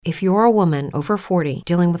If you're a woman over 40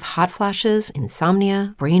 dealing with hot flashes,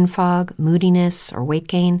 insomnia, brain fog, moodiness, or weight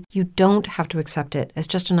gain, you don't have to accept it as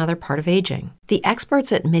just another part of aging. The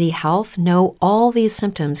experts at MIDI Health know all these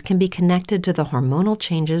symptoms can be connected to the hormonal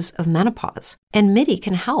changes of menopause. And MIDI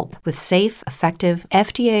can help with safe, effective,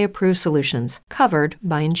 FDA-approved solutions covered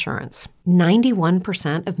by insurance.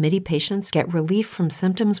 91% of MIDI patients get relief from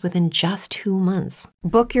symptoms within just 2 months.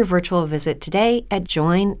 Book your virtual visit today at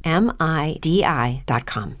joinmidi.com.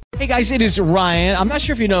 Hey guys, it is Ryan. I'm not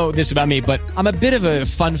sure if you know this about me, but I'm a bit of a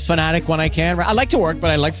fun fanatic when I can. I like to work,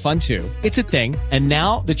 but I like fun too. It's a thing. And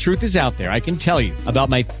now the truth is out there. I can tell you about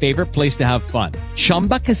my favorite place to have fun.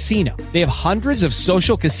 Chumba Casino. They have hundreds of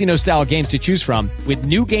social casino style games to choose from with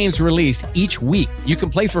new games released each week. You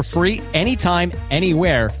can play for free anytime,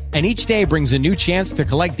 anywhere. And each day brings a new chance to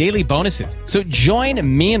collect daily bonuses. So join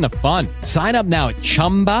me in the fun. Sign up now at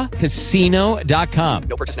ChumbaCasino.com.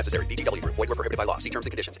 No purchase necessary. VGW Group. Void where prohibited by law. See terms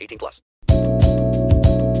and conditions. 18+.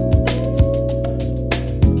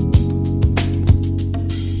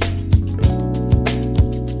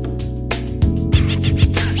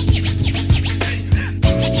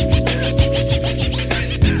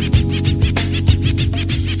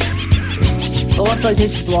 Hello,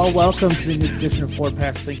 salutations to all. Welcome to the newest edition of Forward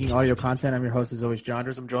Past Thinking audio content. I'm your host, as always, John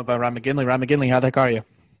Ders. I'm joined by Ryan McGinley. Ryan McGinley, how the heck are you?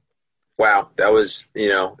 Wow, that was,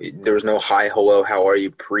 there was no hi, hello, how are you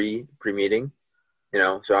pre-meeting,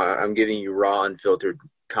 so I'm giving you raw, unfiltered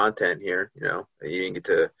content here, you didn't get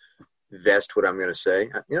to vest what I'm going to say.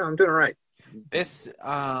 I'm doing all right. This,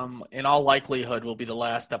 in all likelihood, will be the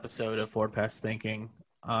last episode of Forward Past Thinking.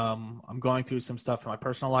 I'm going through some stuff in my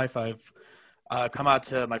personal life. I've come out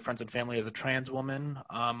to my friends and family as a trans woman.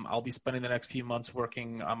 I'll be spending the next few months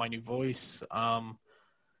working on my new voice.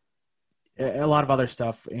 A lot of other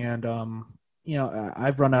stuff, and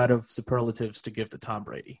I've run out of superlatives to give to Tom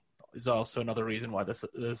Brady. Is also another reason why this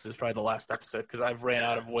is probably the last episode, because I've ran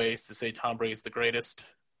out of ways to say Tom Brady's the greatest,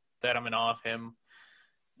 that I'm in awe of him,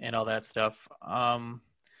 and all that stuff.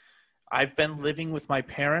 I've been living with my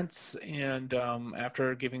parents, and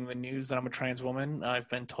after giving the news that I'm a trans woman, I've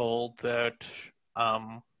been told that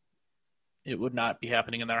it would not be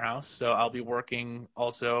happening in their house. So I'll be working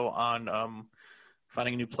also on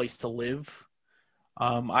finding a new place to live.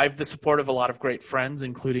 I have the support of a lot of great friends,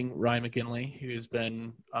 including Ryan McGinley, who's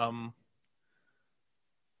been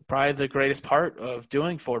probably the greatest part of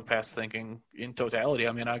doing Forward Past Thinking in totality.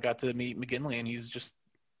 I mean, I got to meet McGinley, and he's just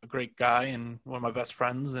a great guy and one of my best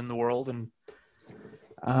friends in the world. And,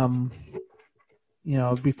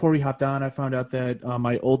 before we hopped on, I found out that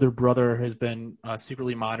my older brother has been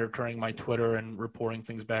secretly monitoring my Twitter and reporting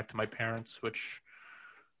things back to my parents, which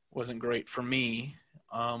wasn't great for me.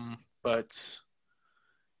 But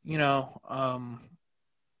I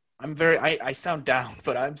sound down,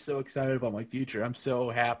 but I'm so excited about my future. I'm so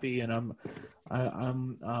happy, and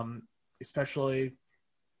I'm especially,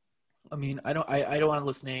 I don't want to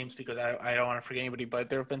list names because I don't want to forget anybody, but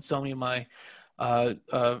there have been so many of my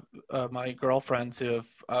my girlfriends who have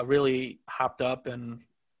really hopped up and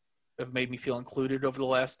have made me feel included over the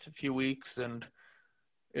last few weeks, and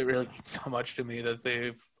it really means so much to me that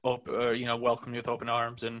they've welcomed me with open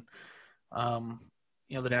arms. And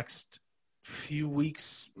the next few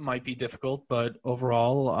weeks might be difficult, but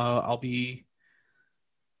overall I'll be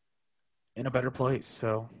in a better place.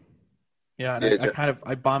 So yeah, and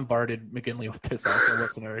I bombarded McGinley with this as a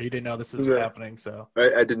listener. He didn't know this was happening, so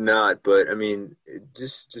I did not, but I mean,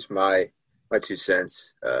 just my 2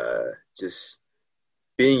 cents. Just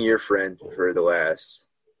being your friend for the last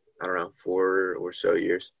 4 or so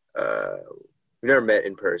years. We never met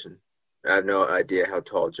in person. I have no idea how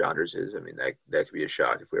tall John Ders is. I mean, that could be a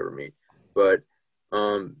shock if we ever meet. But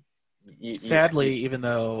sadly, even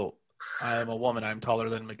though I am a woman, I'm taller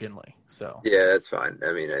than McGinley. So yeah, that's fine.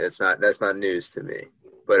 I mean, that's not news to me.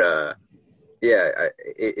 But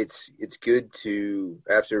it's good to,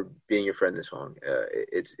 after being your friend this long,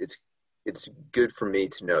 it's good for me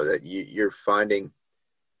to know that you're finding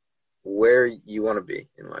where you want to be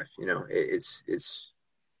in life. It's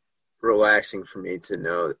relaxing for me to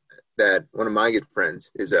know that one of my good friends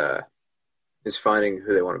is finding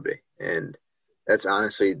who they want to be, and that's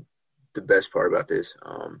honestly the best part about this.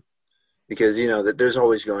 Because that there's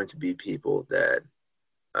always going to be people that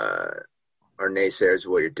are naysayers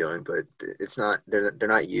of what you're doing, but it's not. They're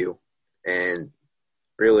not you, and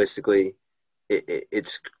realistically,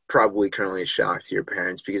 it's probably currently a shock to your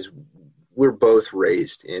parents because we're both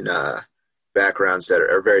raised in backgrounds that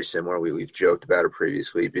are very similar. We've joked about it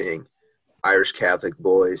previously, being Irish Catholic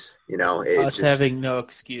boys. Us having no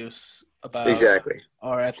excuse about exactly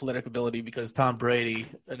our athletic ability because Tom Brady,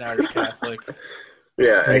 an Irish Catholic.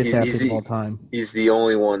 Yeah, Greatest athlete of all time. he's the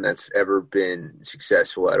only one that's ever been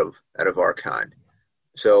successful out of our kind.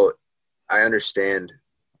 So I understand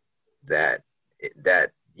that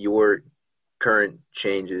your current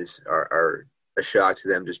changes are a shock to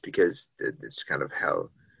them just because it's kind of how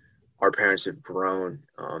our parents have grown,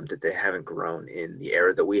 that they haven't grown in the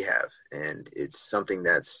era that we have. And it's something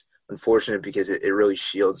that's unfortunate because it really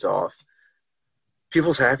shields off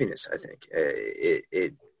people's happiness, I think.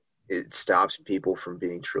 It stops people from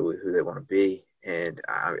being truly who they want to be. And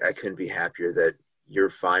I couldn't be happier that you're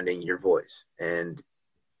finding your voice. And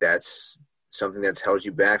that's something that's held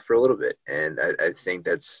you back for a little bit. And I think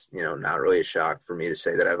that's, not really a shock for me to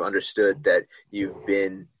say that I've understood that you've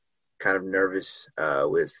been kind of nervous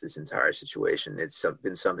with this entire situation. It's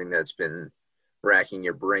been something that's been racking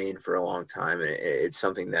your brain for a long time. And it's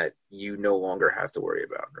something that you no longer have to worry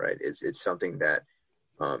about, right? It's something that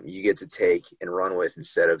you get to take and run with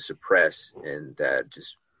instead of suppress, and that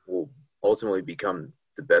just will ultimately become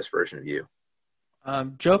the best version of you.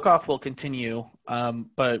 Joke Off will continue,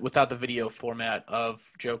 but without the video format of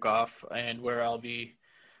Joke Off, and where I'll be,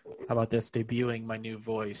 how about this, debuting my new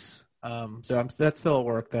voice. So that's still a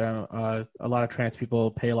work that a lot of trans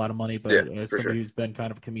people pay a lot of money, but as somebody who's been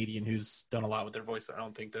kind of a comedian who's done a lot with their voice, I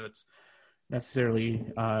don't think that it's necessarily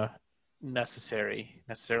necessary.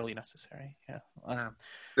 Yeah, I don't know.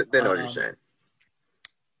 But they know what you're saying.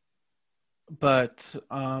 But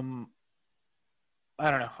I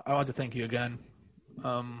don't know. I want to thank you again.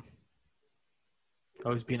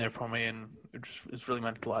 Always being there for me, and it's really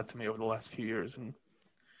meant a lot to me over the last few years. And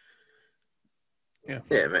yeah,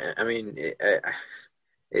 man. I mean,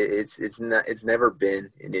 it's never been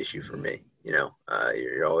an issue for me.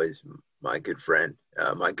 You're always my good friend,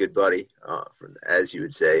 my good buddy, as you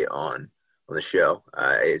would say on the show.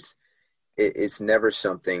 It's never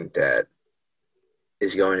something that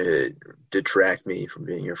is going to detract me from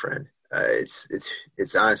being your friend.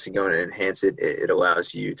 It's honestly going to enhance it. It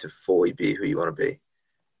allows you to fully be who you want to be.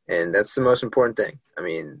 And that's the most important thing. I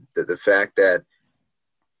mean, the fact that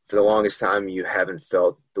for the longest time you haven't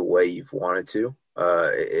felt the way you've wanted to,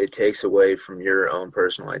 it takes away from your own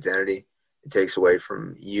personal identity. It takes away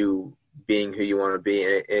from you being who you want to be.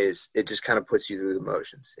 And it just kind of puts you through the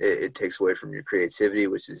motions. It takes away from your creativity,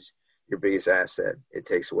 which is your biggest asset. It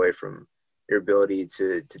takes away from your ability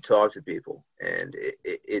to talk to people. And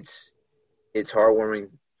it's heartwarming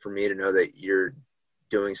for me to know that you're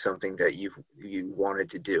doing something that you wanted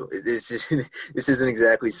to do. This isn't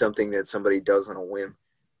exactly something that somebody does on a whim,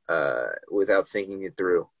 without thinking it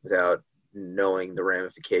through, without knowing the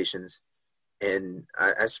ramifications. And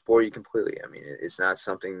I support you completely. I mean, it's not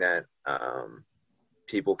something that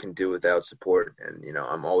people can do without support. And,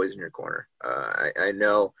 I'm always in your corner. I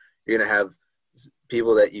know you're going to have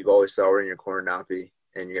people that you've always thought were in your corner not be,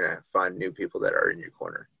 and you're going to find new people that are in your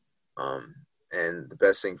corner. And the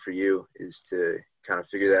best thing for you is to kind of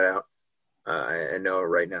figure that out. I know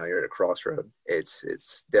right now you're at a crossroad.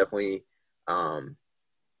 It's definitely a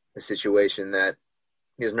situation that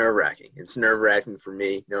is nerve-wracking. It's nerve-wracking for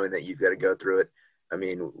me knowing that you've got to go through it. I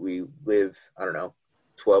mean, we live,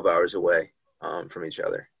 12 hours away from each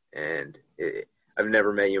other. And I've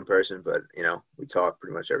never met you in person, but, we talk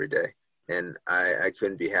pretty much every day. And I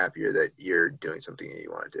couldn't be happier that you're doing something that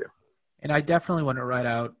you want to do. And I definitely want to write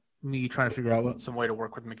out me trying to figure out some way to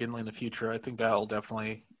work with McGinley in the future. I think that will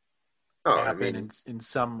definitely happen in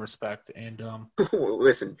some respect. And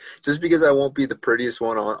listen, just because I won't be the prettiest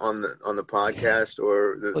one on the podcast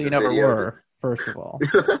or the you never were, first of all.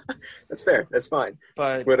 That's fair. That's fine.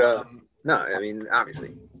 But no, I mean,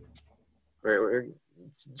 obviously,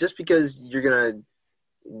 just because you're gonna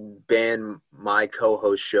ban my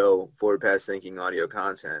co-host show Forward Past Thinking audio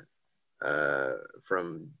content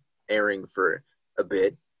from airing for a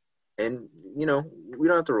bit. And, we don't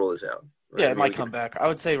have to roll this out. Right? Yeah, it might come back. I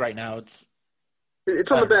would say right now it's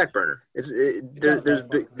on the back burner.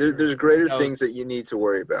 There's greater things that you need to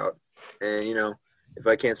worry about. And, if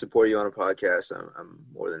I can't support you on a podcast, I'm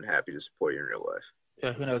more than happy to support you in real life.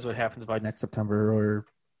 Yeah, who knows what happens by next September or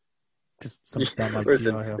just something that might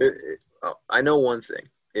Listen, I know one thing.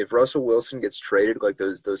 If Russell Wilson gets traded like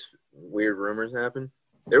those weird rumors happen,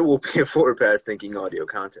 there will be a Forward Past Thinking audio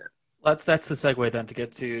content. That's the segue then to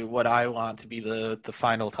get to what I want to be the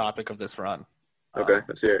final topic of this run. Okay,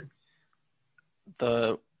 let's hear it.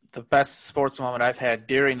 The best sports moment I've had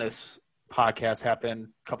during this podcast happened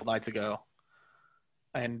a couple nights ago,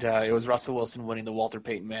 and it was Russell Wilson winning the Walter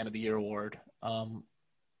Payton Man of the Year award.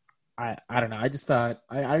 I don't know. I just thought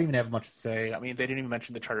I don't even have much to say. I mean, they didn't even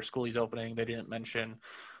mention the charter school he's opening. They didn't mention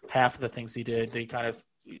half of the things he did. They kind of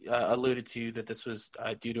alluded to that this was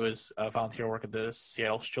due to his volunteer work at the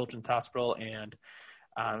Seattle Children's Hospital and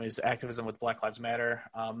his activism with Black Lives Matter.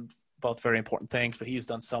 Both very important things, but he's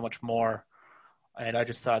done so much more. And I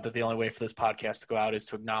just thought that the only way for this podcast to go out is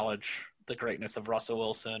to acknowledge the greatness of Russell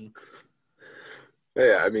Wilson.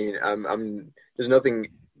 Yeah, I mean, there's nothing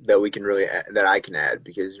that we can really that I can add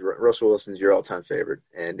because Russell Wilson's your all-time favorite,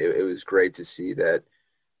 and it was great to see that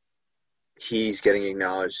he's getting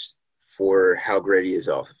acknowledged for how great he is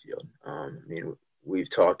off the field. I mean, we've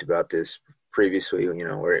talked about this previously,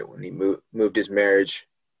 where when he moved his marriage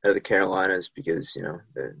out of the Carolinas because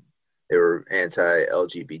they were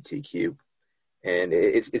anti-LGBTQ, and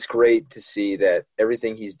it's great to see that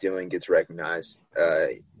everything he's doing gets recognized.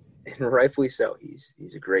 And rightfully so.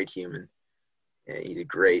 He's a great human. And he's a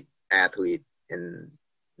great athlete. And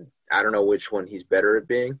I don't know which one he's better at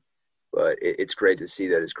being, but it's great to see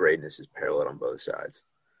that his greatness is parallel on both sides.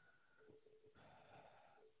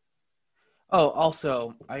 Oh,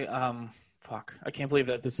 also, I can't believe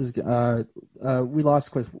that This is we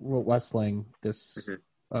lost Chris Wessling this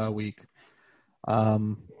week. I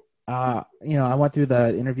went through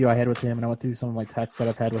the interview I had with him, and I went through some of my texts that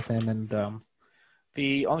I've had with him, and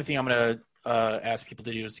the only thing I'm going to ask people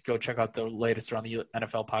to do is go check out the latest around the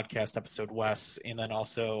NFL podcast episode, Wes, and then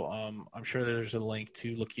also I'm sure there's a link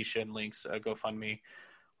to Lakeisha and Link's GoFundMe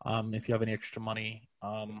if you have any extra money.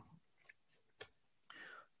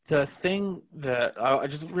 The thing that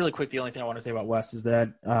just really quick, the only thing I want to say about Wes is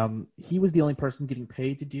that he was the only person getting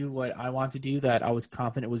paid to do what I want to do, that I was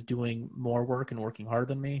confident was doing more work and working harder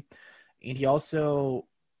than me. And he also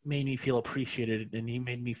made me feel appreciated, and he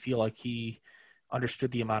made me feel like he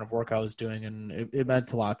understood the amount of work I was doing, and it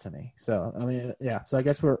meant a lot to me. So, I mean, yeah, so I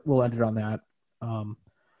guess we'll end it on that.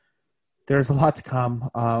 There's a lot to come.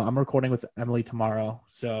 I'm recording with Emily tomorrow.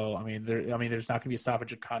 So, there's not going to be a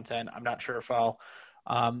stoppage of content. I'm not sure if I'll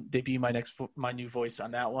debut my new voice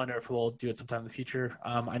on that one, or if we'll do it sometime in the future.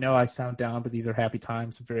 I know I sound down, but these are happy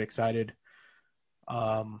times. I'm very excited.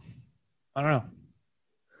 I don't know.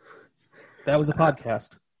 That was a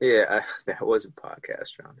podcast. Yeah, that was a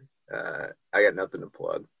podcast, John. I got nothing to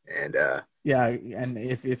plug, and yeah, and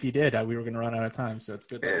if you did, we were going to run out of time, so it's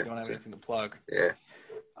good that we don't have anything to plug. Yeah.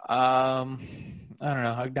 I don't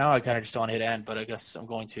know. Now I kind of just don't hit end, but I guess I'm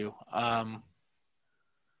going to.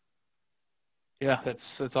 Yeah,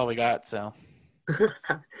 that's all we got. So.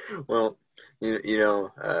 Well,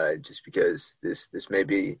 just because this may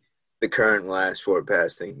be the current last Forward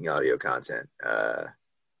Pass Thinking audio content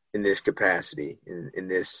in this capacity, in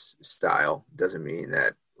this style, doesn't mean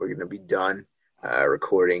that we're going to be done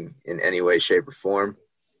recording in any way, shape, or form.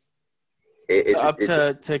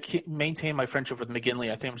 To maintain my friendship with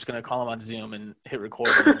McGinley, I think I'm just going to call him on Zoom and hit record.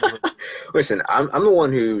 Listen, I'm the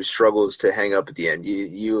one who struggles to hang up at the end.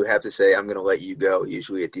 You have to say I'm going to let you go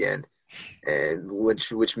usually at the end, and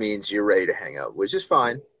which means you're ready to hang up, which is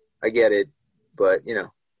fine. I get it, but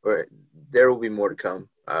there will be more to come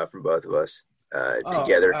from both of us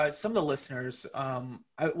together. Some of the listeners,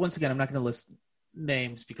 once again, I'm not going to list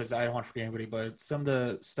names because I don't want to forget anybody, but some of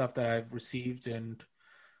the stuff that I've received, and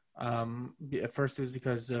at first it was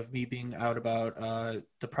because of me being out about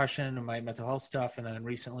depression and my mental health stuff, and then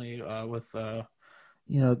recently with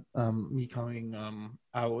me coming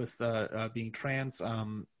out with being trans.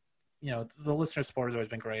 The listener support has always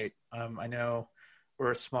been great. I know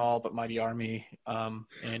we're a small but mighty army,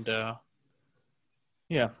 and I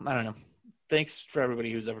don't know. Thanks for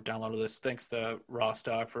everybody who's ever downloaded this. Thanks to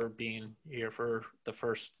Rostock for being here for the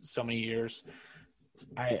first so many years.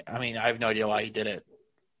 I have no idea why he did it.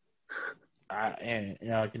 I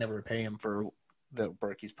can never repay him for the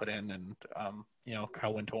work he's put in, and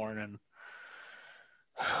Kyle Wintorn, and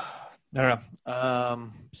I don't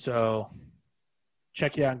know. So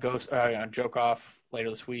check you out on Joke Off later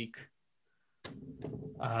this week.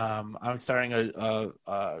 I'm starting a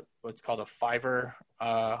what's called a Fiverr.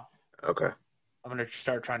 Okay. I'm going to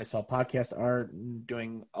start trying to sell podcast art and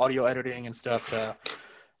doing audio editing and stuff to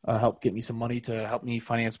help get me some money to help me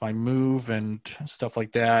finance my move and stuff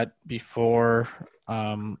like that before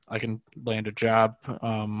I can land a job.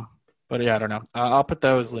 But yeah, I don't know. I'll put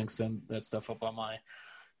those links and that stuff up on my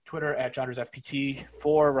Twitter at JondersFPT,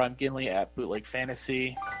 for Ron Ginley at Bootleg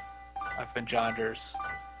Fantasy. I've been Jonders.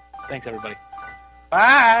 Thanks, everybody.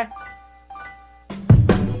 Bye.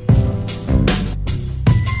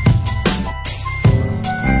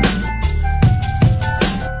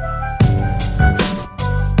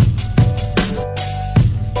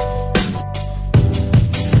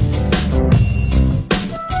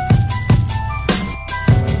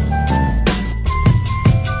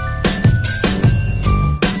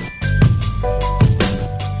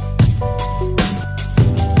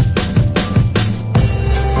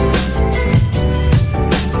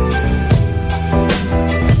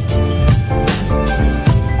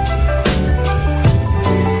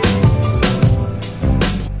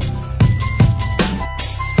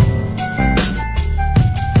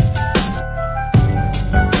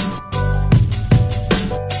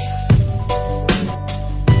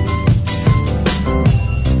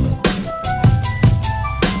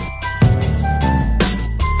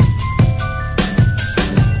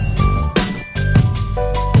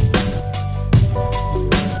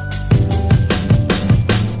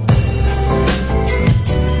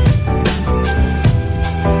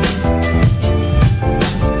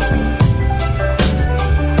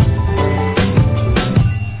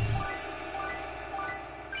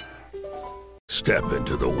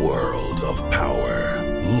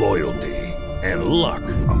 and luck.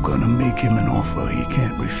 I'm gonna make him an offer he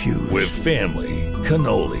can't refuse. With family,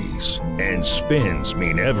 cannolis, and spins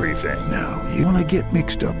mean everything. Now, you wanna get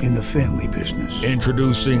mixed up in the family business.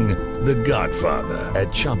 Introducing The Godfather at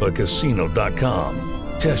ChumbaCasino.com.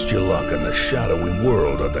 Test your luck in the shadowy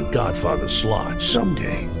world of The Godfather slot.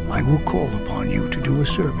 Someday, I will call upon you to do a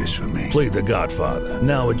service for me. Play The Godfather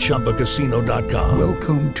now at ChumbaCasino.com.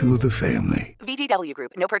 Welcome to the family. VGW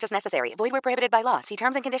Group. No purchase necessary. Void where prohibited by law. See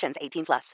terms and conditions. 18+.